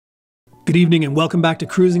Good evening and welcome back to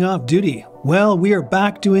Cruising Off Duty. Well, we are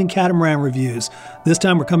back doing catamaran reviews. This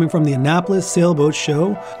time we're coming from the Annapolis Sailboat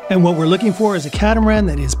Show, and what we're looking for is a catamaran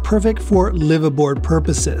that is perfect for liveaboard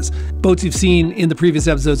purposes. Boats you've seen in the previous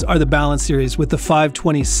episodes are the Balance series with the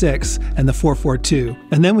 526 and the 442.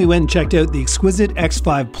 And then we went and checked out the exquisite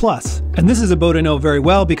X5 Plus. And this is a boat I know very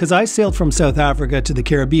well because I sailed from South Africa to the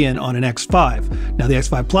Caribbean on an X5. Now the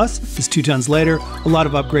X5 Plus is 2 tons lighter, a lot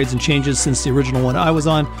of upgrades and changes since the original one I was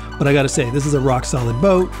on, but I gotta say, this is a rock solid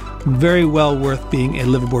boat, very well worth being a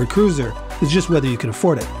liveaboard cruiser. It's just whether you can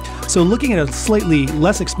afford it. So looking at a slightly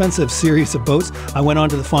less expensive series of boats, I went on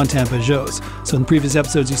to the Fountaine Pajots. So in previous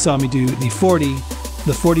episodes you saw me do the 40,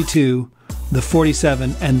 the 42, the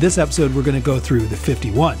 47, and this episode we're going to go through the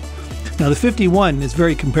 51. Now the 51 is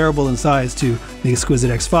very comparable in size to the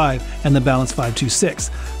exquisite X5 and the Balance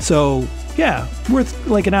 526. So yeah, worth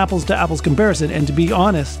like an apples to apples comparison. And to be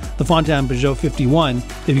honest, the Fountaine Pajot 51,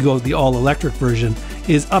 if you go with the all electric version,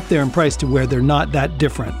 is up there in price to where they're not that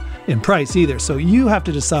different in price either. So you have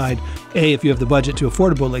to decide, A, if you have the budget to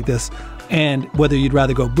afford a boat like this, and whether you'd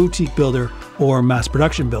rather go boutique builder or mass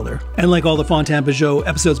production builder. And like all the Fountaine Pajot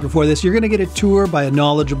episodes before this, you're going to get a tour by a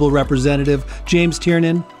knowledgeable representative, James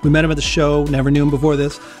Tiernan. We met him at the show, never knew him before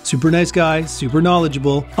this. Super nice guy, super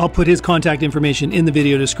knowledgeable. I'll put his contact information in the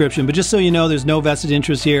video description, but just so you know, there's no vested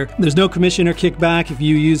interest here. There's no commission or kickback if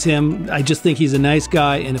you use him. I just think he's a nice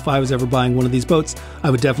guy, and if I was ever buying one of these boats,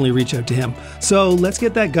 I would definitely reach out to him. So let's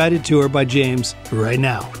get that guided tour by James right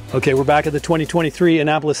now. Okay, we're back at the 2023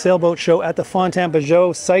 Annapolis Sailboat Show at the Fountaine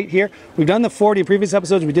Pajot site here. We've done the 40 in previous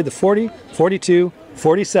episodes. We did the 40, 42,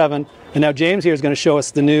 47, and now James here is going to show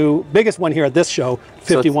us the new biggest one here at this show,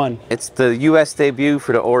 51. So it's the US debut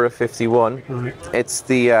for the Aura 51. Right. It's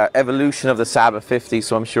the evolution of the Saba 50,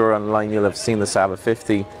 so I'm sure online you'll have seen the Saba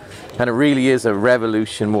 50. And it really is a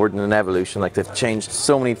revolution more than an evolution. Like, they've changed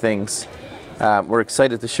so many things. We're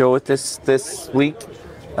excited to show it this week.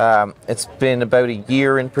 It's been about a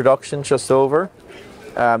year in production, just over.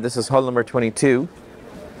 This is hull number 22.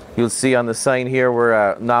 You'll see on the sign here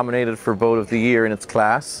we're nominated for Boat of the Year in its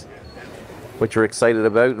class, which we're excited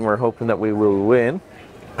about, and we're hoping that we will win.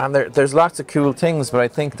 And there's lots of cool things, but I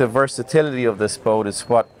think the versatility of this boat is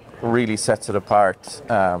what really sets it apart.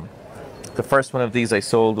 The first one of these I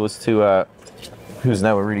sold was to who's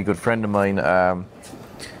now a really good friend of mine,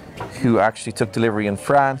 who actually took delivery in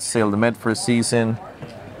France, sailed the Med for a season,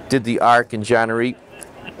 did the Arc in January.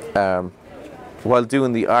 While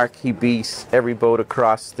doing the Arc, he beat every boat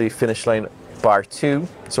across the finish line bar 2.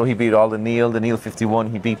 So he beat all the Neil 51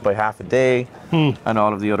 he beat by half a day, and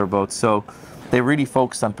all of the other boats. So they really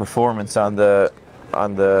focused on performance on the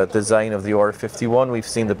design of the Aura 51. We've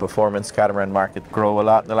seen the performance catamaran market grow a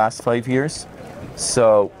lot in the last 5 years.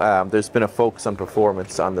 So there's been a focus on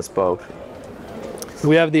performance on this boat.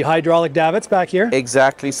 We have the hydraulic davits back here.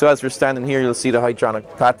 Exactly. So as we're standing here, you'll see the hydraulic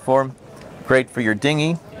platform. Great for your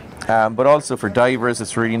dinghy. But also for divers,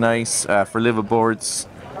 it's really nice. For liveaboards,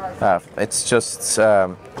 it's just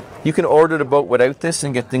you can order the boat without this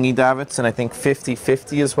and get dinghy davits, and I think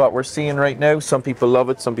 50-50 is what we're seeing right now. Some people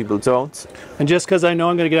love it, some people don't. And just because I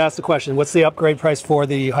know I'm going to get asked the question, what's the upgrade price for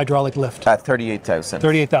the hydraulic lift? At 38,000.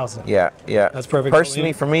 38,000. Yeah. That's perfect.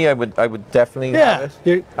 Personally, for me, I would definitely have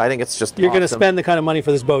it. I think it's just you're going to spend the kind of money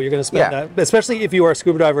for this boat. You're going to spend that, especially if you are a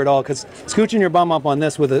scuba diver at all, because scooching your bum up on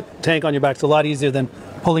this with a tank on your back is a lot easier than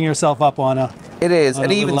pulling yourself up on a. It is,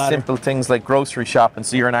 and even simple things like grocery shopping.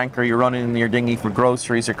 So you're an anchor, you're running in your dinghy for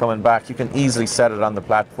groceries, you're coming back, you can easily set it on the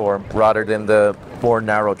platform rather than the more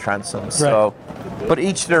narrow transoms. Right. So, but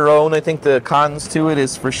each their own. I think the cons to it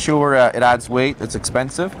is for sure it adds weight, it's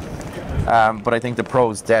expensive, but I think the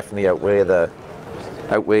pros definitely outweigh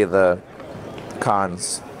the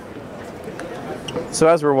cons. So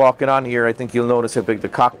as we're walking on here, I think you'll notice how big the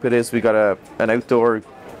cockpit is. We got an outdoor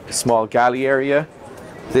small galley area.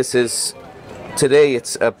 This is, today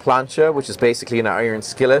it's a plancha, which is basically an iron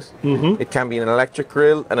skillet. It can be an electric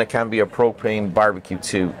grill, and it can be a propane barbecue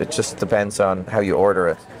too. It just depends on how you order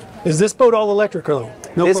it. Is this boat all electric or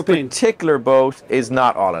no this propane? Particular boat is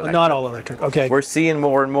not all electric. Not all electric, okay. We're seeing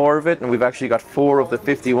more and more of it, and we've actually got 4 of the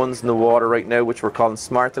 51s in the water right now, which we're calling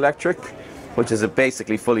Smart Electric, which is a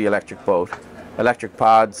basically fully electric boat. Electric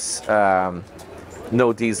pods,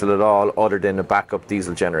 no diesel at all other than a backup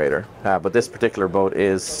diesel generator. But this particular boat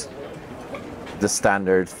is the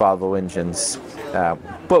standard Volvo engines.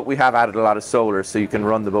 But we have added a lot of solar, so you can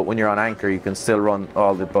run the boat when you're on anchor. You can still run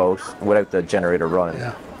all the boat without the generator running.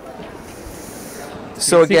 Yeah.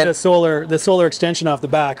 So again, the solar extension off the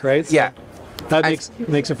back, right? So yeah. That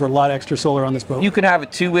makes it for a lot extra solar on this boat. You can have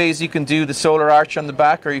it 2 ways. You can do the solar arch on the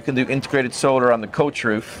back, or you can do integrated solar on the coach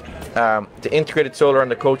roof. The integrated solar on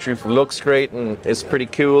the coach roof looks great and is pretty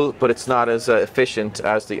cool, but it's not as efficient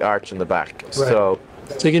as the arch in the back. Right. So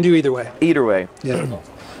you can do either way. Either way. Yeah.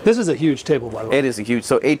 This is a huge table, by the way. It is a huge.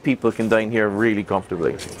 So 8 people can dine here really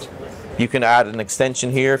comfortably. You can add an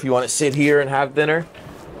extension here if you want to sit here and have dinner.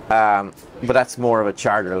 But that's more of a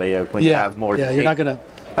charter layout when you have more than 8. You're not going to...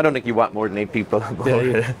 I don't think you want more than 8 people.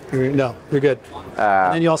 Yeah, no, you're good.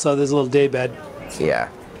 And then you also have this little day bed. Yeah.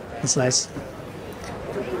 That's nice.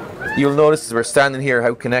 You'll notice as we're standing here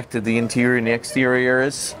how connected the interior and the exterior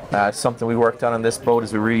is. Something we worked on this boat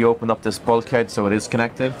is we really opened up this bulkhead so it is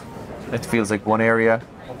connected. It feels like one area.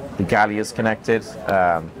 The galley is connected.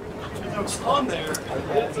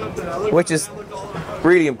 Which is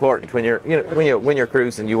really important when you're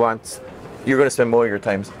cruising. You're going to spend more of your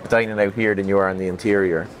time dining out here than you are in the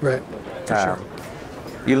interior. Right. For sure.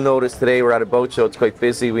 You'll notice today we're at a boat show. It's quite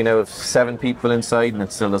busy. We now have 7 people inside, and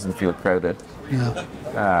it still doesn't feel crowded. Yeah.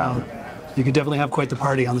 You can definitely have quite the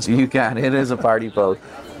party on this boat. You can. It is a party boat.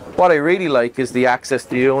 What I really like is the access to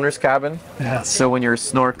the owner's cabin. Yes. So when you're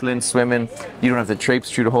snorkeling, swimming, you don't have to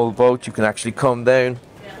traipse through the whole boat. You can actually come down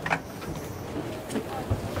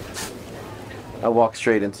and walk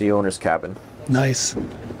straight into the owner's cabin. Nice.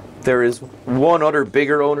 There is one other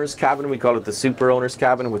bigger owner's cabin. We call it the super owner's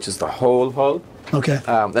cabin, which is the whole hull. Okay.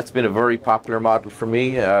 That's been a very popular model for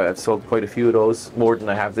me. I've sold quite a few of those, more than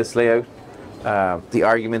I have this layout. The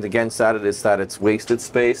argument against that is that it's wasted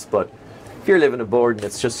space, but if you're living aboard and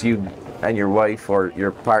it's just you and your wife or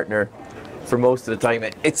your partner for most of the time,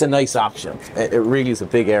 it's a nice option. It really is a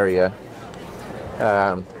big area.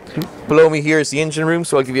 Below me here is the engine room,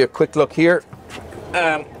 so I'll give you a quick look here.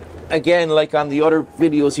 Again, like on the other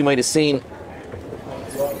videos you might have seen,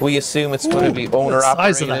 we assume it's going to be owner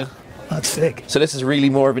operated. That's big. So this is really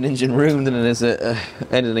more of an engine room than it is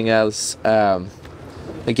anything else.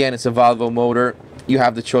 Again, it's a Volvo motor. You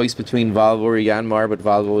have the choice between Volvo or Yanmar, but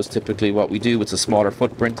Volvo is typically what we do. It's a smaller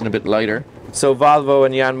footprint and a bit lighter. So Volvo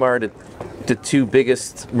and Yanmar are the 2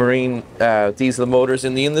 biggest marine diesel motors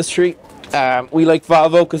in the industry. We like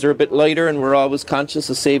Volvo because they're a bit lighter and we're always conscious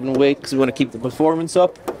of saving weight because we want to keep the performance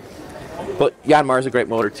up. But Yanmar is a great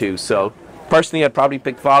motor too. So personally, I'd probably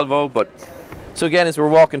pick Volvo. But so again, as we're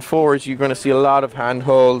walking forward, you're going to see a lot of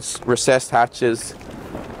handholds, recessed hatches.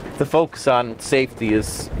 The focus on safety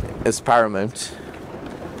is paramount.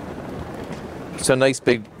 So nice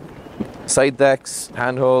big side decks,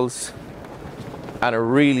 handholds, and a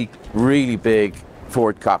really, really big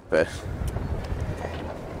forward cockpit.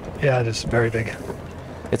 Yeah, it is very big.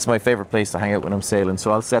 It's my favorite place to hang out when I'm sailing,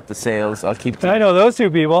 so I'll set the sails. I'll keep. I know those 2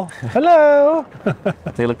 people. Hello.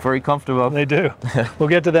 They look very comfortable. They do. We'll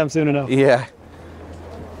get to them soon enough. Yeah.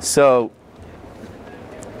 So,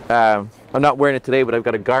 I'm not wearing it today, but I've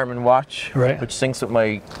got a Garmin watch, which syncs with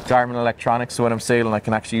my Garmin electronics. So when I'm sailing, I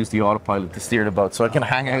can actually use the autopilot to steer the boat. So I can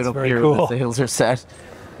hang out up here when the sails are set.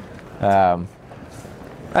 And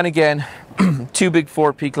again, 2 big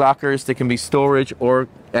 4-peak lockers. They can be storage or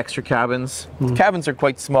extra cabins. The cabins are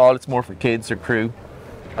quite small. It's more for kids or crew.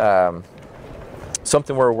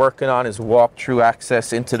 Something we're working on is walk-through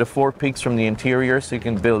access into the 4 peaks from the interior, so you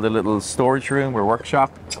can build a little storage room or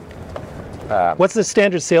workshop. What's the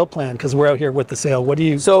standard sail plan? Because we're out here with the sail. What do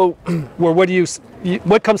you? So,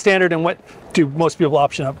 what comes standard, and what do most people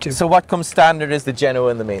option up to? So what comes standard is the Genoa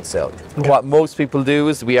and the mainsail. Okay. What most people do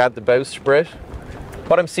is we add the bowsprit.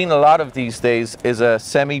 What I'm seeing a lot of these days is a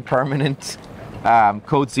semi-permanent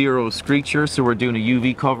Code Zero screecher. So we're doing a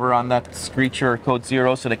UV cover on that screecher Code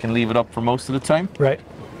Zero, so they can leave it up for most of the time. Right.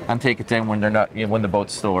 And take it down when they're not, when the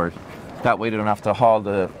boat's stored. That way they don't have to haul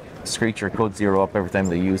the screecher Code Zero up every time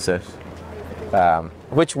they use it.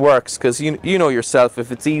 Which works because you know yourself,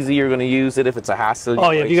 if it's easy you're going to use it. If it's a hassle,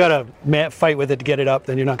 if you got to fight with it to get it up,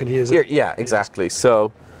 then you're not going to use it. Yeah, exactly.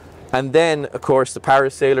 So, and then of course the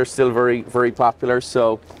parasailer is still very, very popular.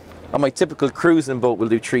 So on my typical cruising boat, we'll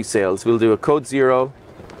do 3 sails. We'll do a Code Zero,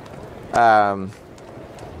 a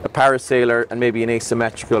parasailer, and maybe an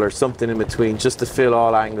asymmetrical or something in between, just to fill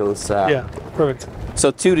all angles. Yeah, perfect. So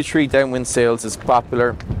 2 to 3 downwind sails is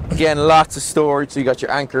popular. Again, lots of storage. So you got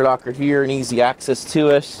your anchor locker here and easy access to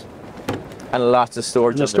it, and lots of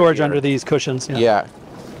storage. And the storage under these cushions. Yeah.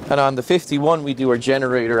 And on the 51, we do our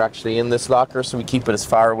generator actually in this locker, so we keep it as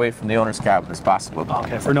far away from the owner's cabin as possible.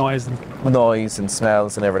 Okay, for noise. Noise and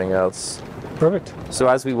smells and everything else. Perfect. So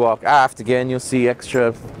as we walk aft again, you'll see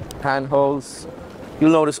extra handholds.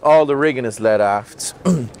 You'll notice all the rigging is led aft.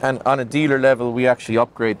 And on a dealer level, we actually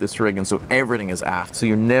upgrade this rigging so everything is aft, so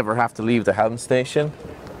you never have to leave the helm station.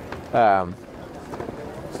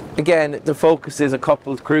 Again, the focus is a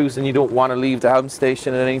coupled cruise and you don't want to leave the helm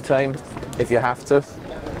station at any time if you have to.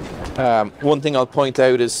 One thing I'll point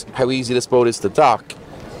out is how easy this boat is to dock.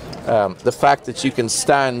 The fact that you can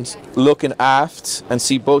stand looking aft and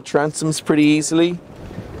see both transoms pretty easily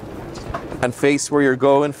and face where you're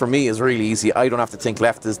going, for me, is really easy. I don't have to think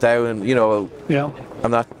left is down, you know. Yeah.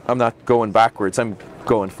 I'm not going backwards, I'm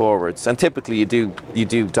going forwards. And typically you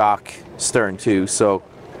do dock stern too, so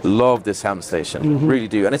love this helm station, really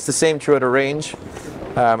do. And it's the same throughout the range.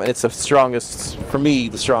 And it's the strongest, for me,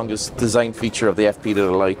 the strongest design feature of the FP that I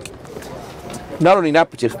like. Not only that,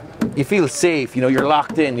 but you feel safe, you know, you're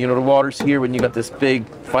locked in, you know, the water's here when you got this big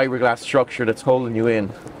fiberglass structure that's holding you in.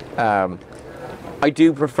 I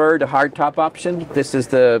do prefer the hardtop option. This is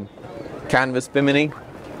the canvas bimini.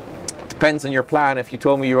 Depends on your plan. If you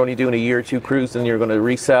told me you're only doing a year or two cruise and you're going to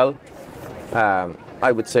resell,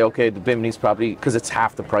 I would say, okay, the bimini's probably, because it's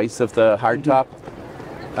half the price of the hardtop.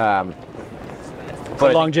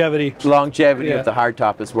 But longevity of the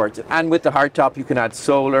hardtop is worth it. And with the hardtop, you can add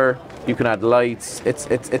solar, you can add lights.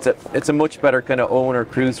 It's a much better kind of owner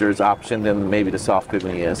cruiser's option than maybe the soft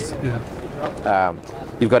bimini is. Yeah.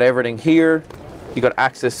 You've got everything here. You got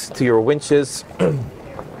access to your winches.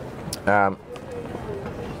 And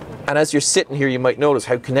as you're sitting here, you might notice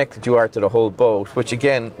how connected you are to the whole boat, which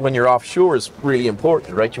again, when you're offshore, is really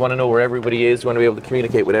important, right? You want to know where everybody is, you want to be able to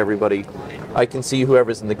communicate with everybody. I can see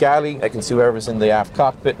whoever's in the galley, I can see whoever's in the aft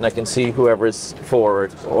cockpit, and I can see whoever's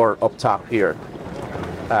forward or up top here.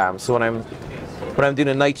 So when I'm doing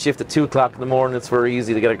a night shift at 2 o'clock in the morning, it's very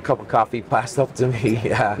easy to get a cup of coffee passed up to me.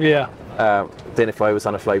 Than if I was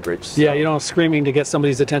on a fly bridge. So. Yeah, you know, screaming to get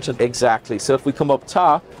somebody's attention. Exactly. So if we come up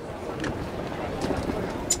top,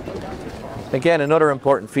 again, another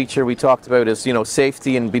important feature we talked about is, you know,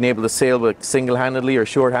 safety and being able to sail with single-handedly or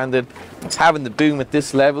short-handed. Having the boom at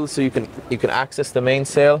this level so you can access the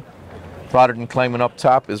mainsail rather than climbing up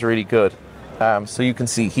top is really good. So you can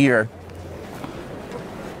see here,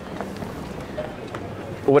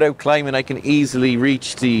 without climbing, I can easily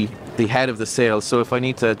reach the head of the sail. So if I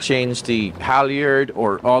need to change the halyard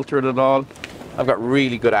or alter it at all, I've got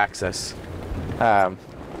really good access.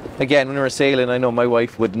 Again, when we were sailing, I know my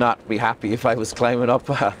wife would not be happy if I was climbing up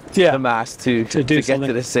the mast to get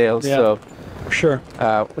to the sail. Yeah, so sure.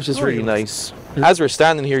 Which is really nice. As we're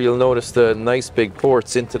standing here, you'll notice the nice big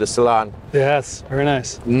ports into the salon. Yes, very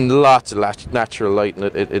nice. Lots of natural light, and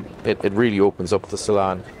it really opens up the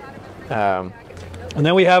salon. And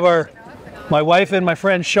then we have my wife and my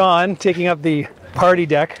friend Sean taking up the party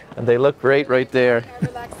deck. And they look great right there.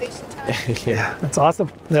 Relaxation time. Yeah, that's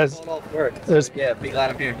awesome. There's big line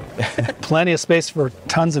up here. plenty of space for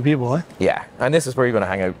tons of people, eh? Yeah, and this is where you're going to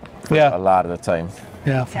hang out a lot of the time.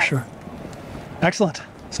 Yeah, for sure. Excellent.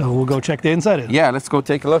 So we'll go check the inside of it. Yeah, let's go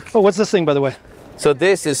take a look. Oh, what's this thing, by the way? So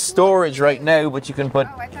this is storage right now, but you can put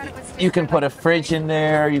a fridge in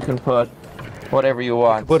there. You can put whatever you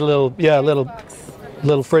want. Put a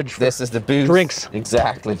little fridge for this is the booze. Drinks.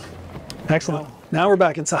 Exactly. Excellent. Now we're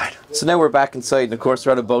back inside. So now we're back inside, and of course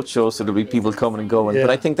we're at a boat show, so there'll be people coming and going. Yeah. But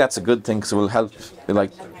I think that's a good thing, because it will help,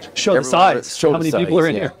 like, show the size. How many people are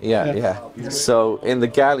in here? Yeah. So in the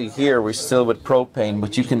galley here, we're still with propane,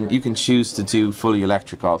 but you can choose to do fully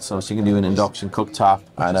electric also. So you can do an induction cooktop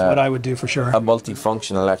and what I would do for sure. A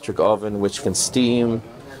multi-function electric oven, which can steam,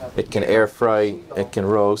 it can air fry, it can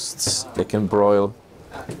roast, it can broil,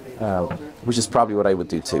 which is probably what I would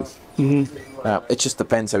do too. It just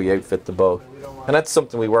depends how you outfit the boat. And that's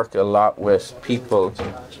something we work a lot with people,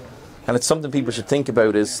 and it's something people should think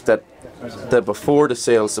about, is that the before the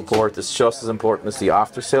sail support is just as important as the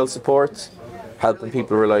after sail support, helping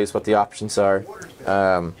people realize what the options are,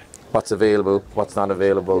 what's available, what's not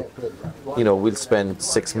available. You know, we'll spend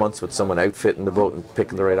 6 months with someone outfitting the boat and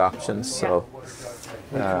picking the right options. So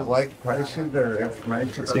like prices or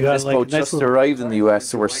information? So you got this boat just arrived in the US,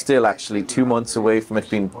 so we're still actually 2 months away from it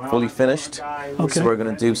being fully finished. Okay. So we're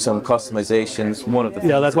going to do some customizations. One of the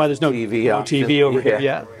that's why there's no TV over here.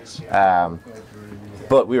 Yeah.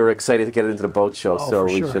 But we were excited to get it into the boat show, so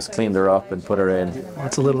we just cleaned her up and put her in.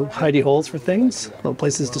 Lots of little hidey holes for things, little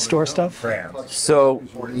places to store stuff. So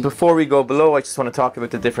before we go below, I just want to talk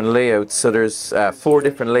about the different layouts. So there's 4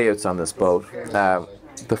 different layouts on this boat.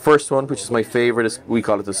 The first one, which is my favorite, is we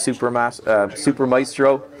call it the Super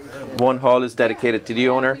Maestro. One hull is dedicated to the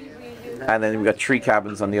owner, and then we've got 3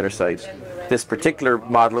 cabins on the other side. This particular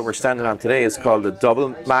model that we're standing on today is called the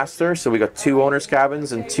Double Master, so we got 2 owners'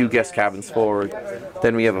 cabins and 2 guest cabins forward.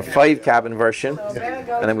 Then we have a 5-cabin version,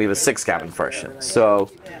 and then we have a 6-cabin version.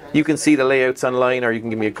 So you can see the layouts online, or you can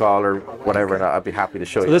give me a call or whatever, and I'd be happy to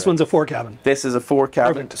show you. So this one's a 4-cabin. This is a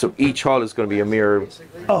 4-cabin, so each hull is going to be a mirror.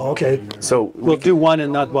 Oh, okay. So we'll do one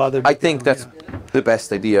and not bother. I think that's the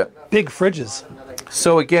best idea. Big fridges.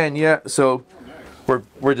 So again, so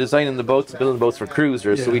we're designing the boats, building boats for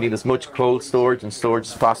cruisers, so we need as much cold storage and storage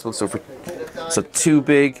as possible. So two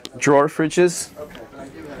big drawer fridges.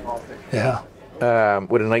 Yeah.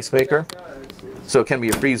 With an ice maker, so it can be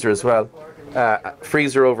a freezer as well.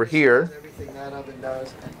 Freezer over here.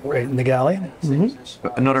 Right in the galley.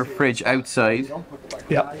 Another fridge outside.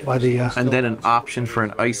 Yeah. By the. And then an option for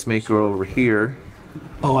an ice maker over here.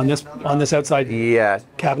 Oh, on this outside. Yeah.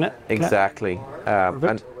 Cabinet. Exactly.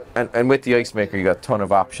 And with the ice maker, you got a ton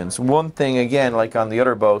of options. One thing again, like on the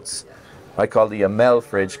other boats, I call the ML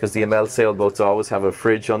fridge because the ML sailboats always have a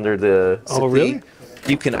fridge under the. Oh, really?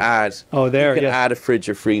 You can add. Oh, there. You can add a fridge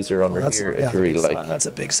or freezer under here if you really like. That's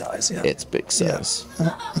a big size. Yeah. It's big size.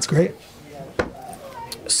 Yeah. That's great.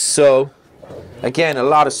 So, again, a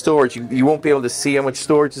lot of storage. You won't be able to see how much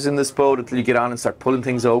storage is in this boat until you get on and start pulling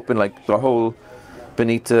things open. Like the whole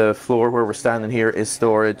beneath the floor where we're standing here is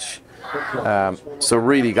storage. So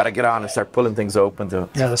really, you got to get on and start pulling things open.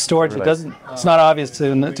 The storage. It's not obvious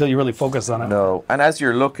until you really focus on it. No, and as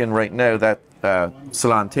you're looking right now, that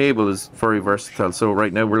salon table is very versatile. So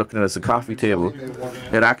right now we're looking at it as a coffee table.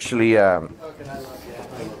 It actually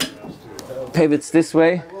pivots this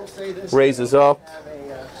way, raises up,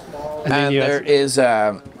 and there is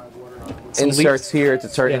inserts here to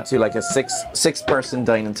turn into like a six-person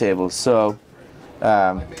dining table. So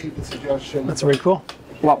that's very cool.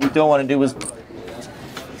 What we don't want to do is,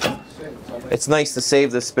 it's nice to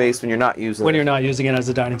save this space when you're not using it. When you're not using it as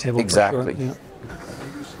a dining table. Exactly. For sure.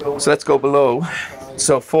 Yeah. So let's go below.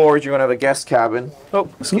 So forward, you're going to have a guest cabin. Oh,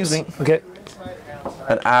 excuse me. Okay.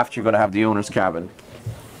 And aft, you're going to have the owner's cabin.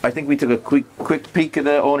 I think we took a quick peek at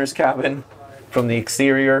the owner's cabin from the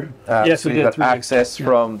exterior. Yes, so we you've did. got access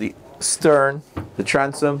from the stern, the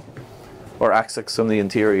transom, or access from the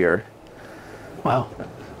interior. Wow.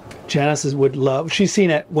 Janice would love. She's seen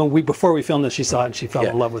it before we filmed this. She saw it and she fell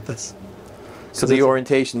in love with this. So the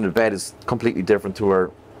orientation of the bed is completely different to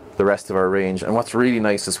the rest of our range. And what's really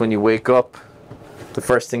nice is when you wake up, the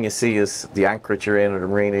first thing you see is the anchorage you're in or the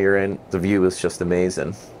marina you're in. The view is just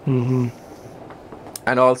amazing. Mm-hmm.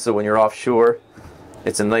 And also when you're offshore,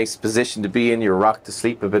 it's a nice position to be in. You're rocked to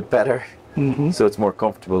sleep a bit better. Mm-hmm. So it's more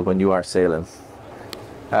comfortable when you are sailing.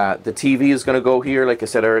 The TV is going to go here. Like I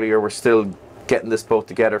said earlier, we're still getting this boat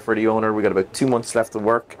together for the owner. We got about 2 months left of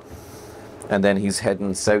work, and then he's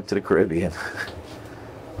heading south to the Caribbean.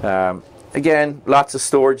 Again, lots of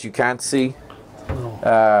storage you can't see.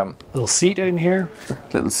 Little seat in here.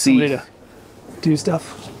 Little seat to do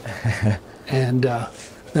stuff. And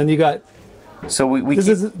then you got. So this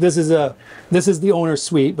is the owner's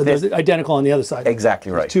suite, but there's identical on the other side.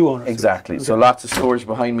 Exactly right. There's 2 owners. Exactly. Okay. So lots of storage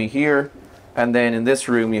behind me here. And then in this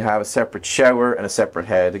room, you have a separate shower and a separate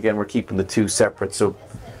head. Again, we're keeping the 2 separate so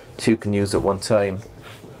 2 can use at one time.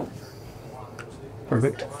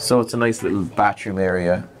 Perfect. So it's a nice little bathroom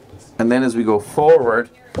area. And then as we go forward,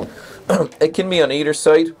 it can be on either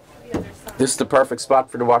side. This is the perfect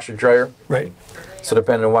spot for the washer dryer. Right. So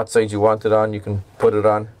depending on what side you want it on, you can put it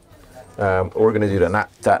on. We're going to do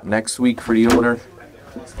that next week for the owner.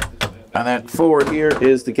 And then forward here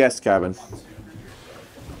is the guest cabin.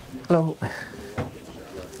 Hello.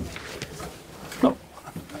 Oh.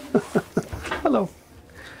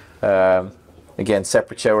 Hello. Again,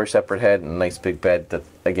 separate shower, separate head, and a nice big bed that,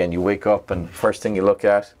 again, you wake up and first thing you look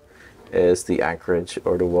at is the anchorage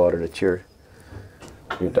or the water that you're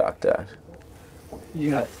docked at.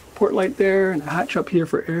 You got port light there and a hatch up here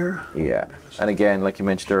for air. Yeah. And again, like you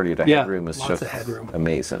mentioned earlier, the headroom is just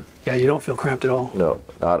amazing. Yeah, you don't feel cramped at all. No,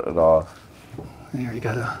 not at all. There, you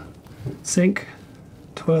got a sink,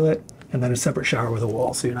 toilet, and then a separate shower with a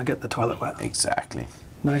wall, so you're not getting the toilet wet. Exactly.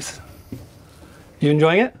 Nice. You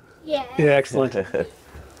enjoying it? Yeah. Yeah, excellent.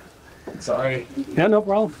 Sorry. Yeah, no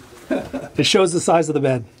problem. It shows the size of the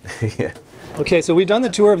bed. Yeah. Okay, so we've done the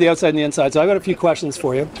tour of the outside and the inside, so I've got a few questions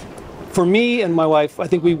for you. For me and my wife, I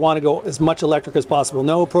think we want to go as much electric as possible.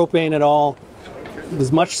 No propane at all.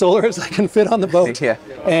 As much solar as I can fit on the boat. Yeah.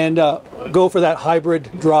 And go for that hybrid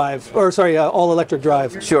drive, or sorry, all electric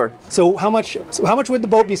drive. Sure. So how much would the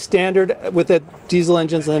boat be standard with the diesel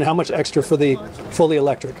engines, and then how much extra for the fully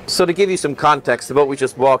electric? So to give you some context, the boat we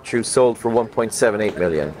just walked through sold for 1.78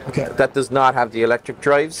 million. Okay. That does not have the electric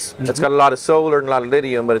drives. It's got a lot of solar and a lot of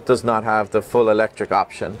lithium, but it does not have the full electric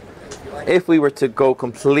option. If we were to go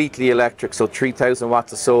completely electric, so 3,000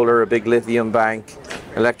 watts of solar, a big lithium bank,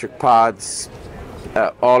 electric pods,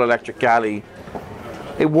 all electric galley,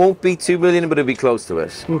 it won't be 2 million, but it'll be close to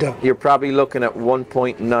it. Okay. You're probably looking at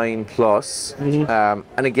 1.9 plus.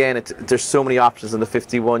 And again, there's so many options in the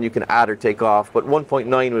 51 you can add or take off, but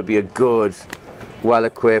 1.9 would be a good,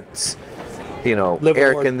 well-equipped,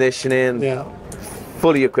 air conditioning,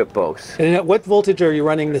 fully equipped boat. And at what voltage are you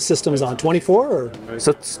running the systems on? 24 or?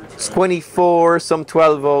 So it's 24, some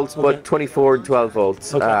 12 volts, but 24 and 12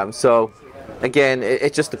 volts. Okay. So again,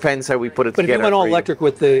 it just depends how we put it but together. But if you went all electric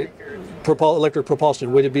with the electric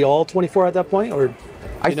propulsion, would it be all 24 at that point, or?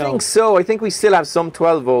 I think so. I think we still have some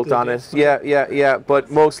 12 volt on it. Yeah,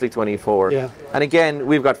 but mostly 24. Yeah. And again,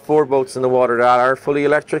 we've got 4 boats in the water that are fully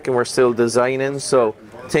electric, and we're still designing, so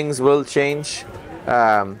things will change.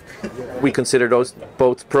 We consider those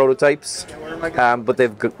boats prototypes, but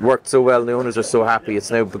they've worked so well, the owners are so happy,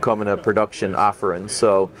 it's now becoming a production offering.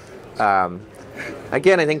 So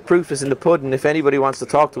again, I think proof is in the pudding. If anybody wants to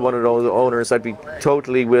talk to one of those owners, I'd be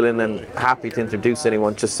totally willing and happy to introduce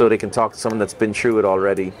anyone, just so they can talk to someone that's been through it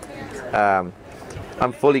already. I'm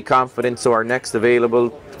fully confident, so our next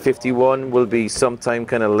available 51 will be sometime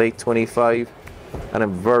kind of late 25, and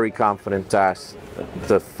I'm very confident that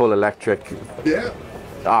the full electric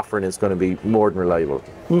offering is going to be more than reliable.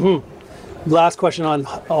 Last question on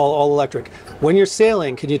all electric. When you're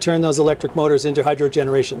sailing, can you turn those electric motors into hydro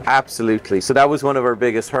generation? Absolutely. So that was one of our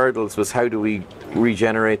biggest hurdles, was how do we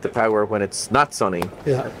regenerate the power when it's not sunny?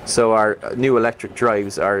 Yeah. So our new electric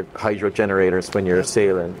drives are hydro generators when you're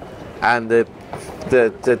sailing. And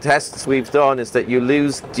the tests we've done is that you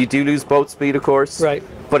do lose boat speed, of course. Right.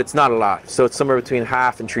 But it's not a lot. So it's somewhere between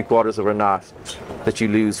half and 3/4 of a knot that you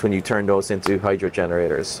lose when you turn those into hydro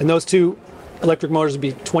generators. And those two electric motors would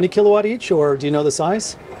be 20 kilowatt each, or do you know the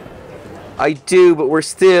size? I do, but we're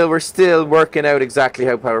still working out exactly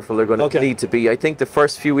how powerful they're going to need to be. I think the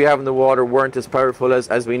first few we have in the water weren't as powerful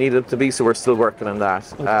as we need them to be, so we're still working on that.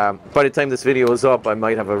 By the time this video is up, I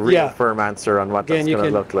might have a real firm answer on what that's going to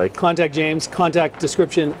look like. Contact James, contact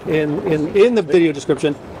description in the video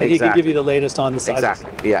description, and he can give you the latest on the sizes.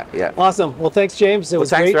 Exactly, yeah. Awesome. Well, thanks, James. It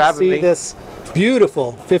was great to see this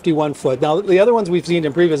beautiful 51 foot. Now, the other ones we've seen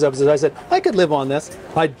in previous episodes, I said, I could live on this.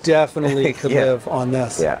 I definitely could live on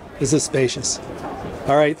this. Yeah. This is spacious.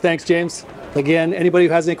 All right. Thanks, James. Again, anybody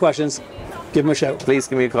who has any questions, give him a shout. Please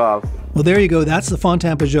give me a call. Well, there you go. That's the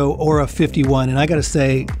Fountaine Pajot Aura 51, and I got to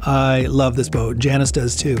say, I love this boat. Janice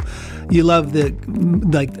does too. You love the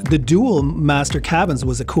dual master cabins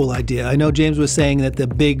was a cool idea. I know James was saying that the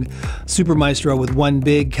big Super Maestro with one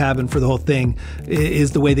big cabin for the whole thing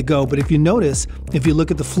is the way to go. But if you notice, if you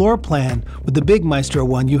look at the floor plan with the big Maestro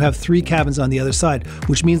one, you have 3 cabins on the other side,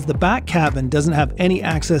 which means the back cabin doesn't have any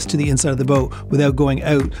access to the inside of the boat without going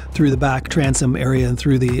out through the back transom area and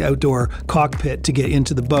through the outdoor cockpit to get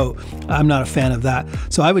into the boat. I'm not a fan of that.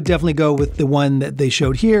 So I would definitely go with the one that they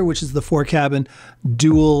showed here, which is the 4-cabin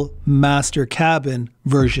dual master cabin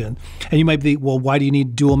version. And you might be, well, why do you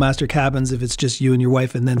need dual master cabins if it's just you and your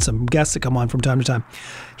wife and then some guests that come on from time to time?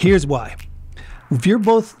 Here's why. If you're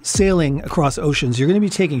both sailing across oceans, you're going to be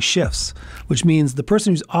taking shifts, which means the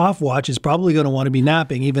person who's off watch is probably going to want to be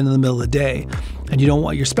napping even in the middle of the day. And you don't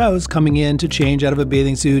want your spouse coming in to change out of a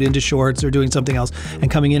bathing suit into shorts or doing something else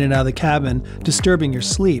and coming in and out of the cabin, disturbing your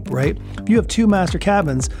sleep, right? If you have 2 master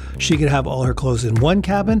cabins, she could have all her clothes in one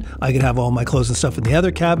cabin, I could have all my clothes and stuff in the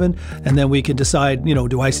other cabin, and then we could decide, you know,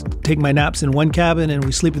 do I take my naps in one cabin and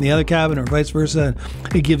we sleep in the other cabin, or vice versa?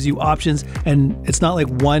 It gives you options, and it's not like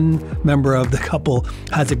one member of the couple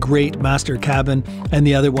has a great master cabin and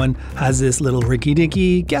the other one has this little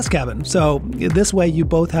rinky-dinky guest cabin. So this way you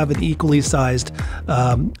both have an equally sized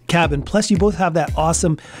cabin, plus you both have that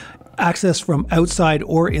awesome access from outside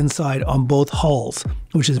or inside on both hulls,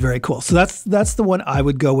 which is very cool. So that's the one I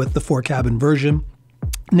would go with, the 4-cabin version.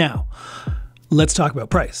 Now, let's talk about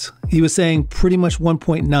price. He was saying pretty much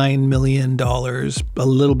 $1.9 million, a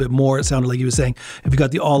little bit more. It sounded like he was saying if you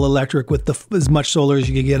got the all electric with as much solar as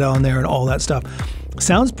you could get on there and all that stuff.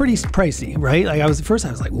 Sounds pretty pricey, right? Like I was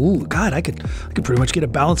like, ooh, God, I could pretty much get a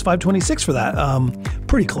balanced 526 for that.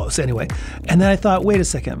 Pretty close anyway. And then I thought, wait a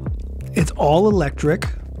second, it's all electric.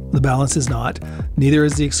 The Balance is not. Neither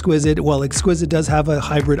is the Exquisite. Well, Exquisite does have a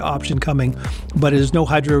hybrid option coming, but there's no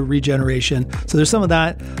hydro regeneration. So there's some of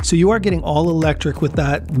that. So you are getting all electric with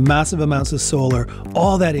that massive amounts of solar,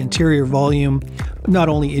 all that interior volume, not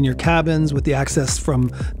only in your cabins with the access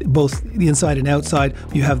from both the inside and outside.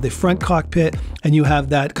 You have the front cockpit and you have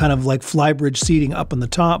that kind of like flybridge seating up on the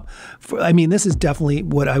top. I mean, this is definitely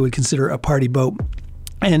what I would consider a party boat.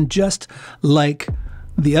 And just like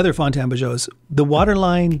the other Fountaine Pajots, the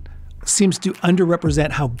waterline seems to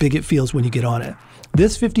underrepresent how big it feels when you get on it.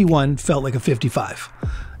 This 51 felt like a 55.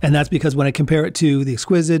 And that's because when I compare it to the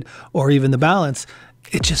Exquisite or even the Balance,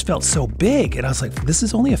 it just felt so big. And I was like, this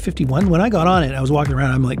is only a 51? When I got on it, I was walking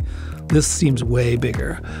around, I'm like, this seems way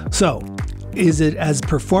bigger. So is it as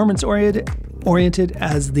performance oriented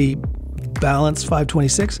as the Balance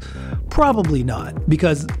 526? Probably not,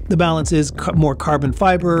 because the balance is more carbon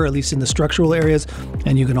fiber, at least in the structural areas,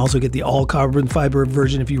 and you can also get the all carbon fiber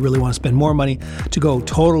version if you really want to spend more money to go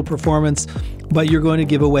total performance, but you're going to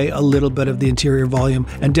give away a little bit of the interior volume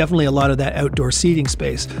and definitely a lot of that outdoor seating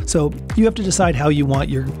space. So you have to decide how you want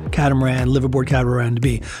your catamaran, liveaboard catamaran to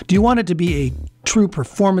be. Do you want it to be a true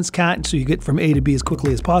performance cat so you get from A to B as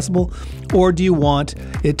quickly as possible, or do you want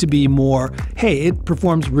it to be more, hey, it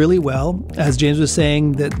performs really well, as James was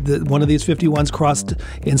saying, that one of these 51s crossed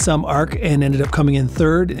in some arc and ended up coming in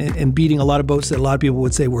third and beating a lot of boats that a lot of people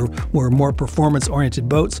would say were more performance oriented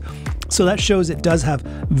boats. So that shows it does have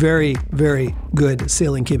very, very good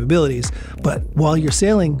sailing capabilities. But while you're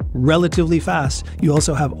sailing relatively fast, you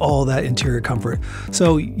also have all that interior comfort.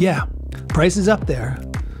 So yeah, price is up there,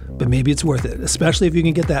 but maybe it's worth it, especially if you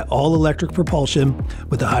can get that all electric propulsion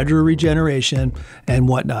with the hydro regeneration and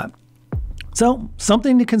whatnot. So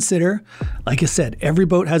something to consider. Like I said, every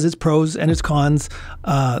boat has its pros and its cons.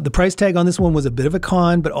 The price tag on this one was a bit of a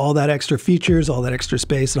con, but all that extra features, all that extra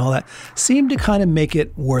space and all that seemed to kind of make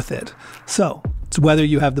it worth it. So it's whether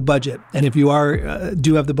you have the budget. And if you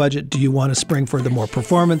do have the budget, do you want to spring for the more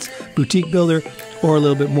performance boutique builder or a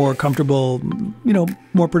little bit more comfortable,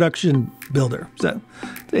 more production builder? So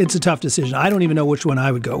it's a tough decision. I don't even know which one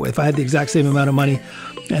I would go with. If I had the exact same amount of money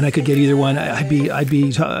and I could get either one, I'd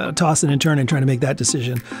be tossing and turning trying to make that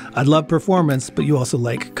decision. I'd love performance, but you also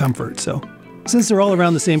like comfort. So since they're all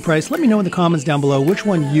around the same price, let me know in the comments down below which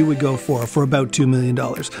one you would go for about $2 million.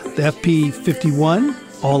 The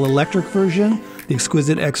FP51 all electric version, the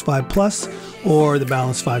Exquisite X5 Plus, or the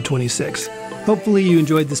Balance 526. Hopefully you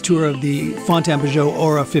enjoyed this tour of the Fountaine Pajot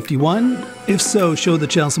Aura 51. If so, show the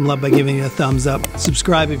channel some love by giving it a thumbs up.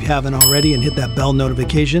 Subscribe if you haven't already and hit that bell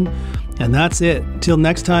notification. And that's it. Till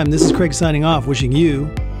next time, this is Craig signing off, wishing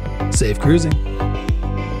you safe cruising.